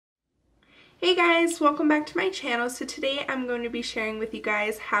Hey guys, welcome back to my channel. So today I'm going to be sharing with you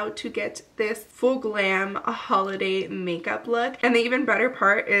guys how to get this full glam holiday makeup look. And the even better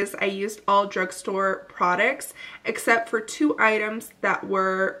part is I used all drugstore products except for 2 items that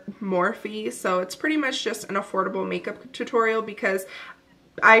were Morphe. So it's pretty much just an affordable makeup tutorial because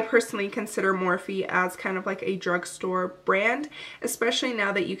I personally consider Morphe as kind of like a drugstore brand, especially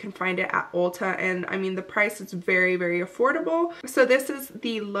now that you can find it at Ulta, and I mean the price is very affordable. So this is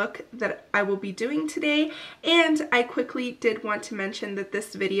the look that I will be doing today, and I quickly did want to mention that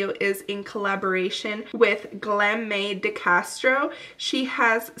this video is in collaboration with Glam Maye de Castro. She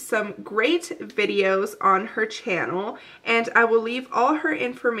has some great videos on her channel, and I will leave all her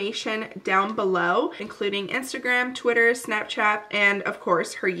information down below, including Instagram, Twitter, Snapchat, and of course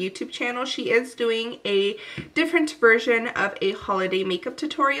her YouTube channel. She is doing a different version of a holiday makeup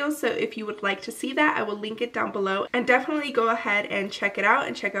tutorial, so if you would like to see that, I will link it down below, and definitely go ahead and check it out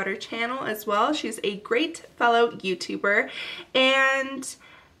and check out her channel as well. She's a great fellow YouTuber. And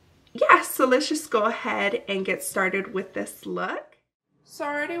yeah, so let's just go ahead and get started with this look. So I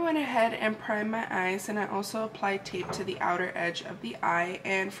already went ahead and primed my eyes, and I also applied tape to the outer edge of the eye.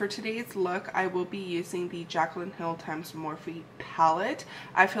 And for today's look, I will be using the Jaclyn Hill x Morphe palette.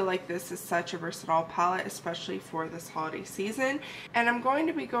 I feel like this is such a versatile palette, especially for this holiday season. And I'm going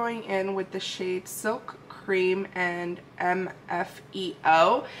to be going in with the shade Silk Cream and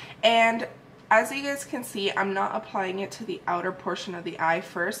MFEO. And as you guys can see, I'm not applying it to the outer portion of the eye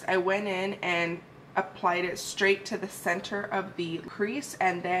first. I went in and applied it straight to the center of the crease,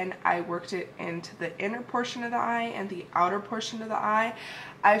 and then I worked it into the inner portion of the eye and the outer portion of the eye.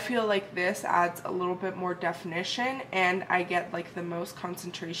 I feel like this adds a little bit more definition, and I get like the most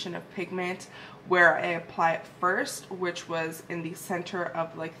concentration of pigment where I apply it first, which was in the center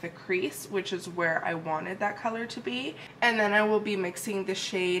of like the crease, which is where I wanted that color to be. And then I will be mixing the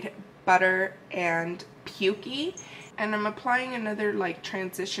shade Butter and Pukey, and I'm applying another like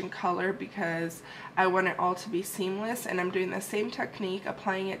transition color because I want it all to be seamless, and I'm doing the same technique,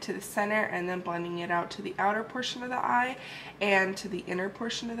 applying it to the center and then blending it out to the outer portion of the eye and to the inner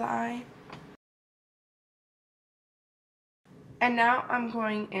portion of the eye. And now I'm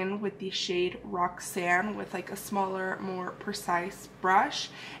going in with the shade Roxanne with like a smaller, more precise brush,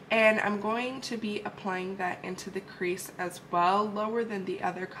 and I'm going to be applying that into the crease as well, lower than the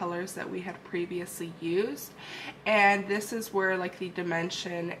other colors that we had previously used. And this is where like the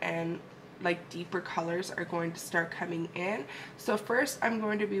dimension and like deeper colors are going to start coming in. So first I'm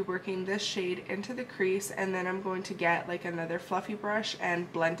going to be working this shade into the crease, and then I'm going to get like another fluffy brush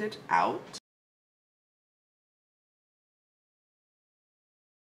and blend it out.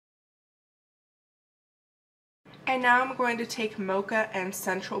 And now I'm going to take Mocha and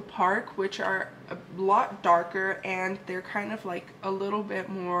Central Park, which are a lot darker, and they're kind of like a little bit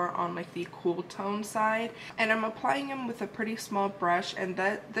more on like the cool tone side. And I'm applying them with a pretty small brush, and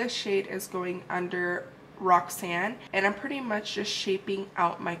this shade is going under Roxanne, and I'm pretty much just shaping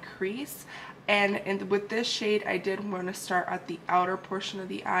out my crease. And with this shade, I did want to start at the outer portion of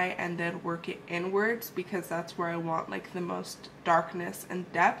the eye and then work it inwards, because that's where I want like the most darkness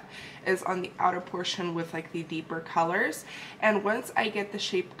and depth, is on the outer portion with like the deeper colors. And once I get the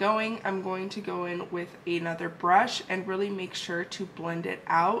shape going, I'm going to go in with another brush and really make sure to blend it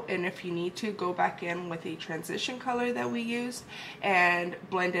out. And if you need to, go back in with a transition color that we used and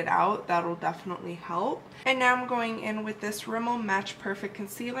blend it out. That'll definitely help. And now I'm going in with this Rimmel Match Perfect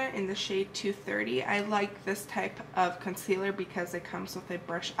Concealer in the shade 230. I like this type of concealer because it comes with a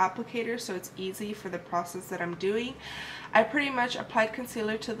brush applicator, so it's easy for the process that I'm doing. I pretty much applied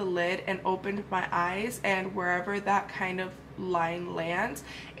concealer to the lid and opened my eyes, and wherever that kind of line lands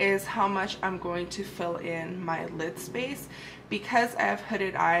is how much I'm going to fill in my lid space. Because I have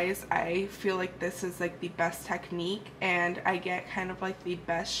hooded eyes, I feel like this is like the best technique, and I get kind of like the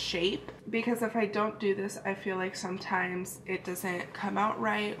best shape, because if I don't do this, I feel like sometimes it doesn't come out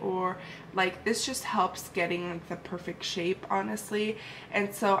right, or like this just helps getting like the perfect shape, honestly.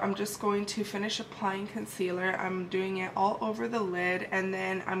 And so I'm just going to finish applying concealer. I'm doing it all over the lid, and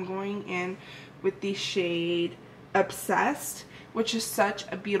then I'm going in with the shade Obsessed, which is such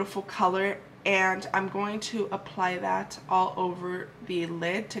a beautiful color, and I'm going to apply that all over the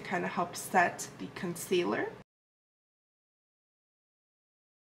lid to kind of help set the concealer.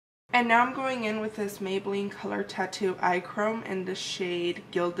 And now I'm going in with this Maybelline Color Tattoo Eye Chrome in the shade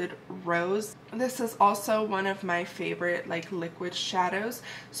Gilded Rose. This is also one of my favorite like liquid shadows.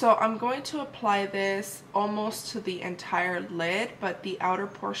 So I'm going to apply this almost to the entire lid, but the outer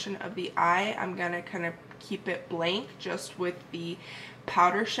portion of the eye I'm going to kind of keep it blank just with the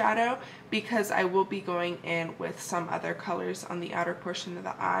powder shadow, because I will be going in with some other colors on the outer portion of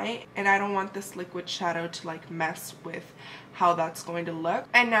the eye, and I don't want this liquid shadow to like mess with how that's going to look.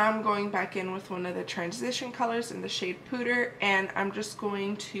 And now I'm going back in with one of the transition colors in the shade Pooter, and I'm just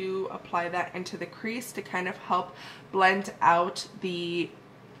going to apply that into the crease to kind of help blend out the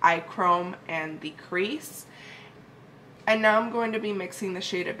eye chrome and the crease. And now I'm going to be mixing the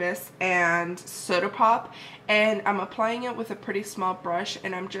shade Abyss and Soda Pop, and I'm applying it with a pretty small brush,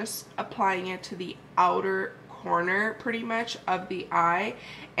 and I'm just applying it to the outer corner pretty much of the eye,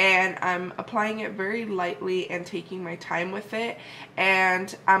 and I'm applying it very lightly and taking my time with it.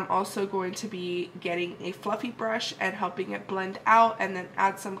 And I'm also going to be getting a fluffy brush and helping it blend out, and then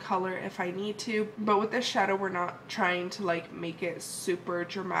add some color if I need to. But with this shadow, we're not trying to like make it super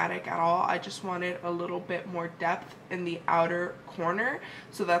dramatic at all. I just wanted a little bit more depth in the outer corner,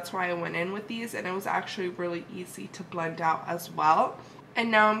 so that's why I went in with these, and it was actually really easy to blend out as well. And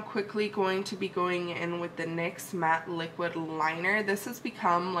now I'm quickly going to be going in with the NYX Matte Liquid Liner. This has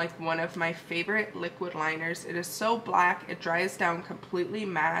become like one of my favorite liquid liners. It is so black, it dries down completely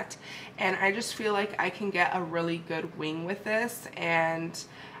matte, and I just feel like I can get a really good wing with this, and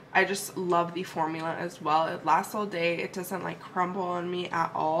I just love the formula as well. It lasts all day, it doesn't like crumble on me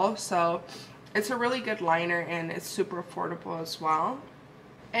at all, so it's a really good liner and it's super affordable as well.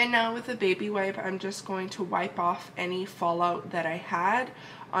 And now with a baby wipe, I'm just going to wipe off any fallout that I had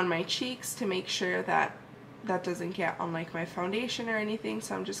on my cheeks to make sure that that doesn't get on like my foundation or anything.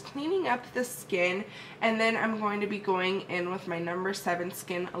 So I'm just cleaning up the skin, and then I'm going to be going in with my No7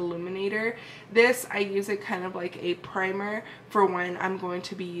 Skin Illuminator. This, I use it kind of like a primer for when I'm going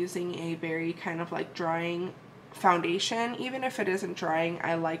to be using a very kind of like drying foundation. Even if it isn't drying,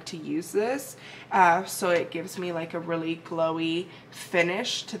 I like to use this so it gives me like a really glowy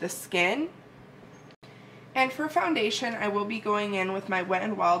finish to the skin. And for foundation, I will be going in with my Wet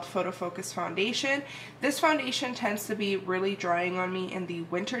n Wild Photo Focus foundation. This foundation tends to be really drying on me in the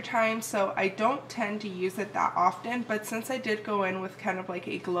winter time, so I don't tend to use it that often, but since I did go in with kind of like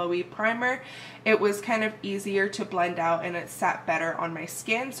a glowy primer, it was kind of easier to blend out and it sat better on my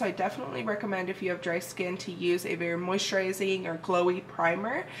skin. So I definitely recommend, if you have dry skin, to use a very moisturizing or glowy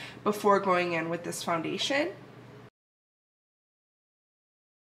primer before going in with this foundation.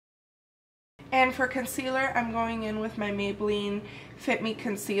 And for concealer, I'm going in with my Maybelline Fit Me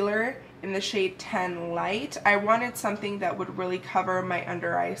Concealer in the shade 10 Light. I wanted something that would really cover my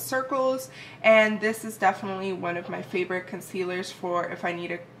under eye circles, and this is definitely one of my favorite concealers for if I need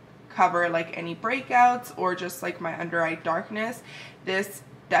to cover like any breakouts or just like my under eye darkness. This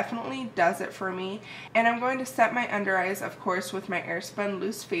definitely does it for me. And I'm going to set my under eyes, of course, with my Airspun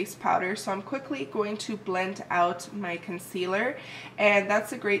loose face powder. So I'm quickly going to blend out my concealer, and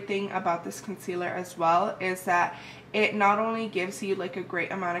that's a great thing about this concealer as well, is that it not only gives you like a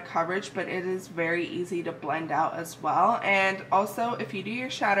great amount of coverage, but it is very easy to blend out as well. And also, if you do your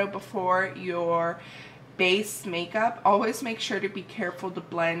shadow before your base makeup, always make sure to be careful to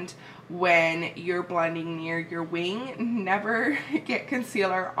blend when you're blending near your wing. Never get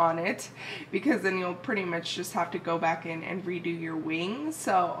concealer on it, because then you'll pretty much just have to go back in and redo your wing.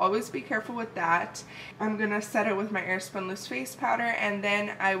 So always be careful with that. I'm gonna set it with my Airspun loose face powder, and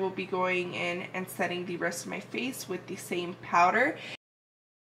then I will be going in and setting the rest of my face with the same powder.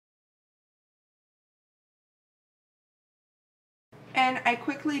 And I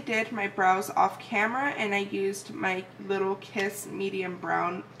quickly did my brows off camera, and I used my Little Kiss medium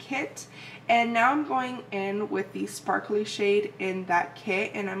brown kit. And now I'm going in with the sparkly shade in that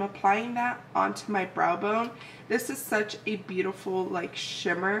kit, and I'm applying that onto my brow bone. This is such a beautiful like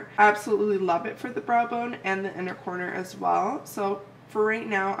shimmer. I absolutely love it for the brow bone and the inner corner as well. So for right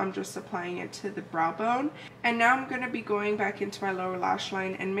now, I'm just applying it to the brow bone. And now I'm going to be going back into my lower lash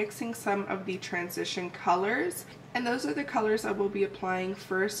line and mixing some of the transition colors. And those are the colors I will be applying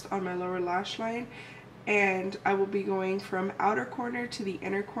first on my lower lash line. And I will be going from outer corner to the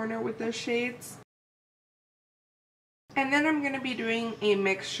inner corner with those shades. And then I'm going to be doing a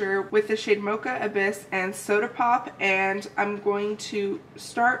mixture with the shade Mocha, Abyss, and Soda Pop. And I'm going to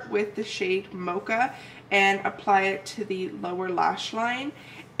start with the shade Mocha and apply it to the lower lash line.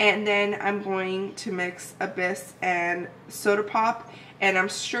 And then I'm going to mix Abyss and Soda Pop, and I'm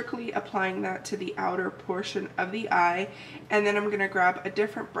strictly applying that to the outer portion of the eye. And then I'm going to grab a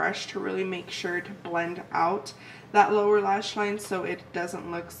different brush to really make sure to blend out that lower lash line so it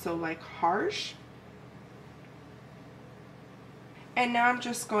doesn't look so like harsh. And now I'm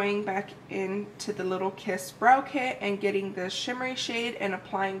just going back into the Little Kiss brow kit and getting the shimmery shade and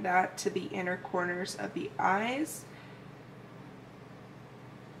applying that to the inner corners of the eyes.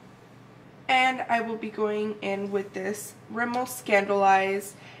 And I will be going in with this Rimmel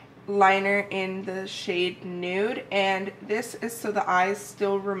Scandalize liner in the shade Nude, and this is so the eyes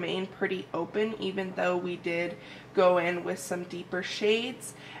still remain pretty open even though we did go in with some deeper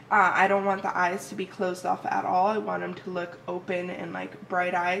shades. I don't want the eyes to be closed off at all. I want them to look open and like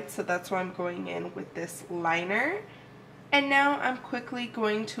bright-eyed, so that's why I'm going in with this liner. And now I'm quickly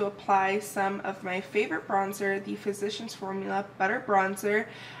going to apply some of my favorite bronzer, the Physicians Formula Butter Bronzer.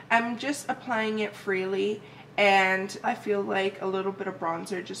 I'm just applying it freely, and I feel like a little bit of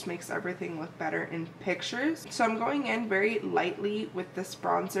bronzer just makes everything look better in pictures. So I'm going in very lightly with this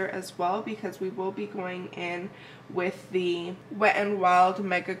bronzer as well, because we will be going in with the Wet n Wild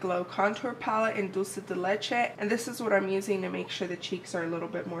Megaglo Contour Palette in Dulce de Leche, and this is what I'm using to make sure the cheeks are a little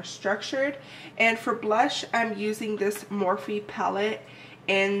bit more structured. And for blush, I'm using this Morphe palette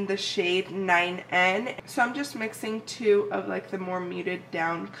in the shade 9N. So I'm just mixing two of like the more muted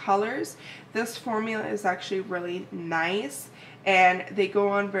down colors. This formula is actually really nice, and they go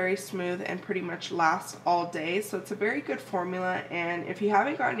on very smooth and pretty much last all day. So it's a very good formula, and if you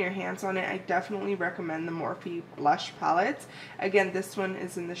haven't gotten your hands on it, I definitely recommend the Morphe blush palettes. Again, this one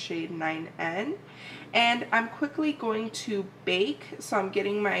is in the shade 9N. And I'm quickly going to bake, so I'm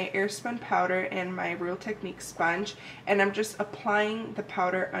getting my Airspun powder and my Real Technique sponge, and I'm just applying the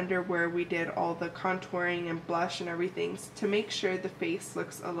powder under where we did all the contouring and blush and everything to make sure the face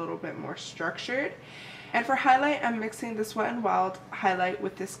looks a little bit more structured. And for highlight, I'm mixing this Wet n Wild highlight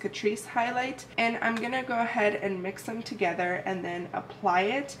with this Catrice highlight, and I'm gonna go ahead and mix them together and then apply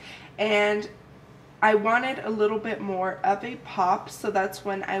it. And I wanted a little bit more of a pop, so that's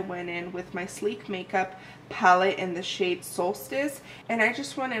when I went in with my Sleek Makeup palette in the shade Solstice, and I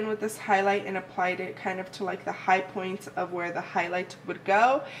just went in with this highlight and applied it kind of to like the high points of where the highlight would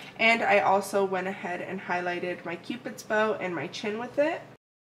go. And I also went ahead and highlighted my Cupid's bow and my chin with it.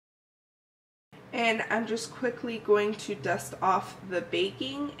 And I'm just quickly going to dust off the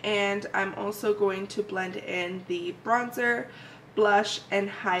baking, and I'm also going to blend in the bronzer, blush, and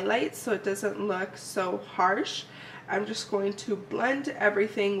highlight so it doesn't look so harsh. I'm just going to blend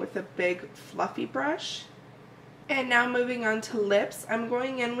everything with a big fluffy brush. And now moving on to lips, I'm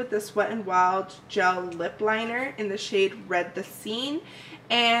going in with this Wet n Wild gel lip liner in the shade Red the Scene,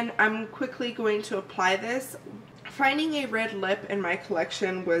 and I'm quickly going to apply this. Finding a red lip in my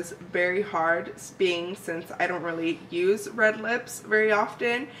collection was very hard, being since I don't really use red lips very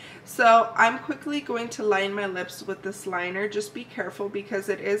often. So I'm quickly going to line my lips with this liner. Just be careful because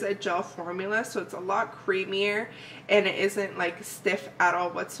it is a gel formula, so it's a lot creamier and it isn't like stiff at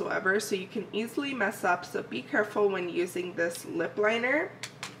all whatsoever, so you can easily mess up, so be careful when using this lip liner.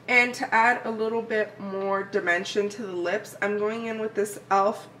 And to add a little bit more dimension to the lips, I'm going in with this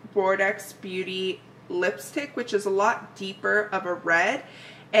e.l.f. Bordeaux Beauty lipstick, which is a lot deeper of a red,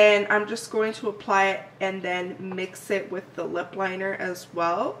 and I'm just going to apply it and then mix it with the lip liner as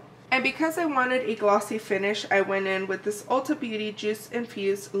well. And because I wanted a glossy finish, I went in with this Ulta Beauty Juice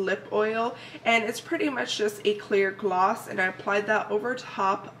Infused Lip Oil, and it's pretty much just a clear gloss, and I applied that over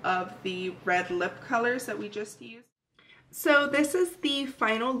top of the red lip colors that we just used. So this is the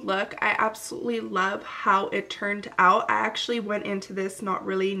final look. I absolutely love how it turned out. I actually went into this not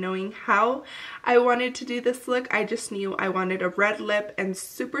really knowing how I wanted to do this look. I just knew I wanted a red lip and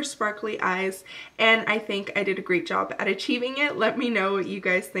super sparkly eyes, and I think I did a great job at achieving it. Let me know what you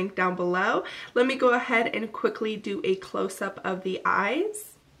guys think down below. Let me go ahead and quickly do a close-up of the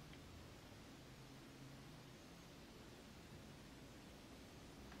eyes.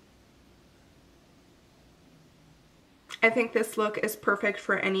 I think this look is perfect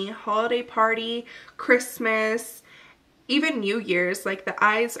for any holiday party, Christmas, even New Year's. Like, the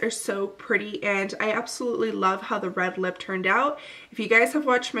eyes are so pretty, and I absolutely love how the red lip turned out. If you guys have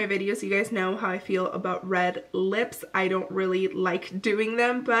watched my videos, you guys know how I feel about red lips. I don't really like doing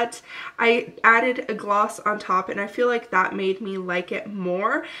them, but I added a gloss on top, and I feel like that made me like it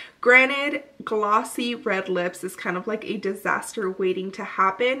more. Granted, glossy red lips is kind of like a disaster waiting to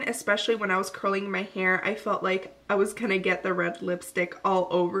happen, especially when I was curling my hair. I felt like I was gonna get the red lipstick all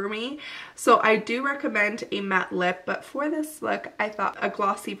over me. So I do recommend a matte lip, but for this look, I thought a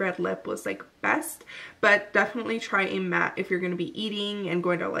glossy red lip was like best, but definitely try a matte if you're gonna be eating and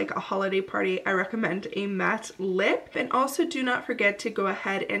going to like a holiday party. I recommend a matte lip. And also do not forget to go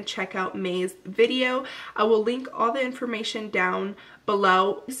ahead and check out Maye's video. I will link all the information down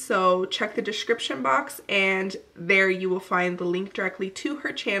below, so check the description box, and there you will find the link directly to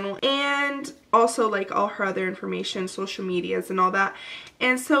her channel, and also like all her other information, social medias and all that.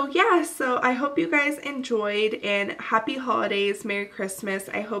 And so yeah, so I hope you guys enjoyed, and happy holidays, Merry Christmas.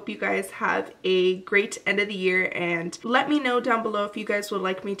 I hope you guys have a great end of the year, and let me know down below if you guys would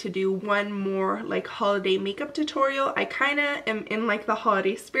like me to do one more like holiday makeup tutorial. I kind of am in like the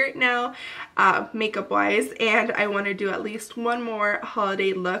holiday spirit now, makeup wise, and I want to do at least one more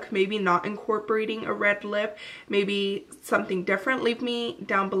holiday look, maybe not incorporating a red lip, maybe something different. Leave me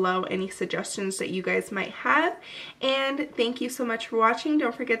down below any suggestions that you guys might have, and thank you so much for watching.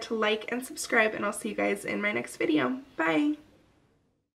 Don't forget to like and subscribe, and I'll see you guys in my next video. Bye!